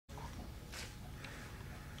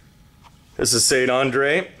This is St.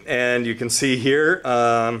 Andre, and you can see here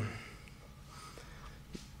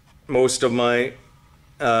most of my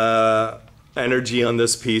energy on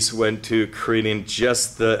this piece went to creating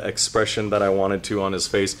just the expression that I wanted to on his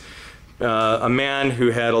face. A man who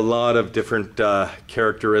had a lot of different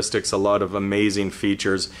characteristics, a lot of amazing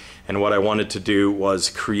features, and what I wanted to do was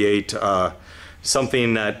create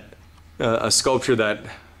something that, a sculpture that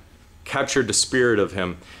captured the spirit of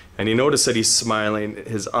him. And you notice that he's smiling,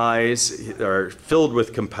 his eyes are filled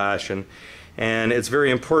with compassion, and it's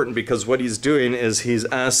very important because what he's doing is he's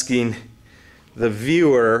asking the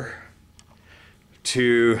viewer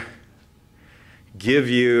to give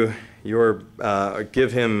him your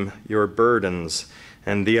burdens.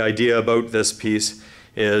 And the idea about this piece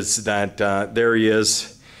is that there he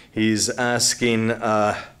is, he's asking,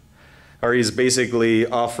 or he's basically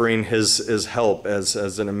offering his help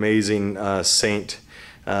as an amazing saint,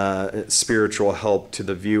 spiritual help to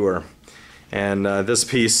the viewer. And this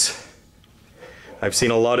piece, I've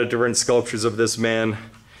seen a lot of different sculptures of this man,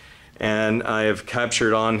 and I have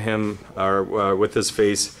captured on him, or with his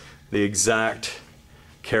face, the exact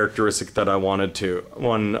characteristic that I wanted to.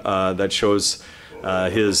 One that shows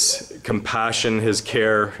his compassion, his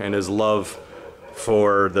care, and his love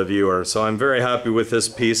for the viewer. So I'm very happy with this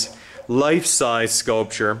piece. Life-size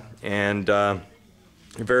sculpture, and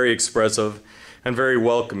very expressive and very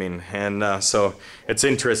welcoming. And so it's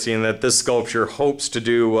interesting that this sculpture hopes to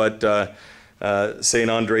do what St.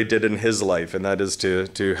 Andre did in his life, and that is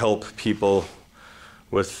to help people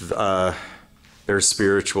with their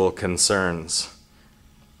spiritual concerns.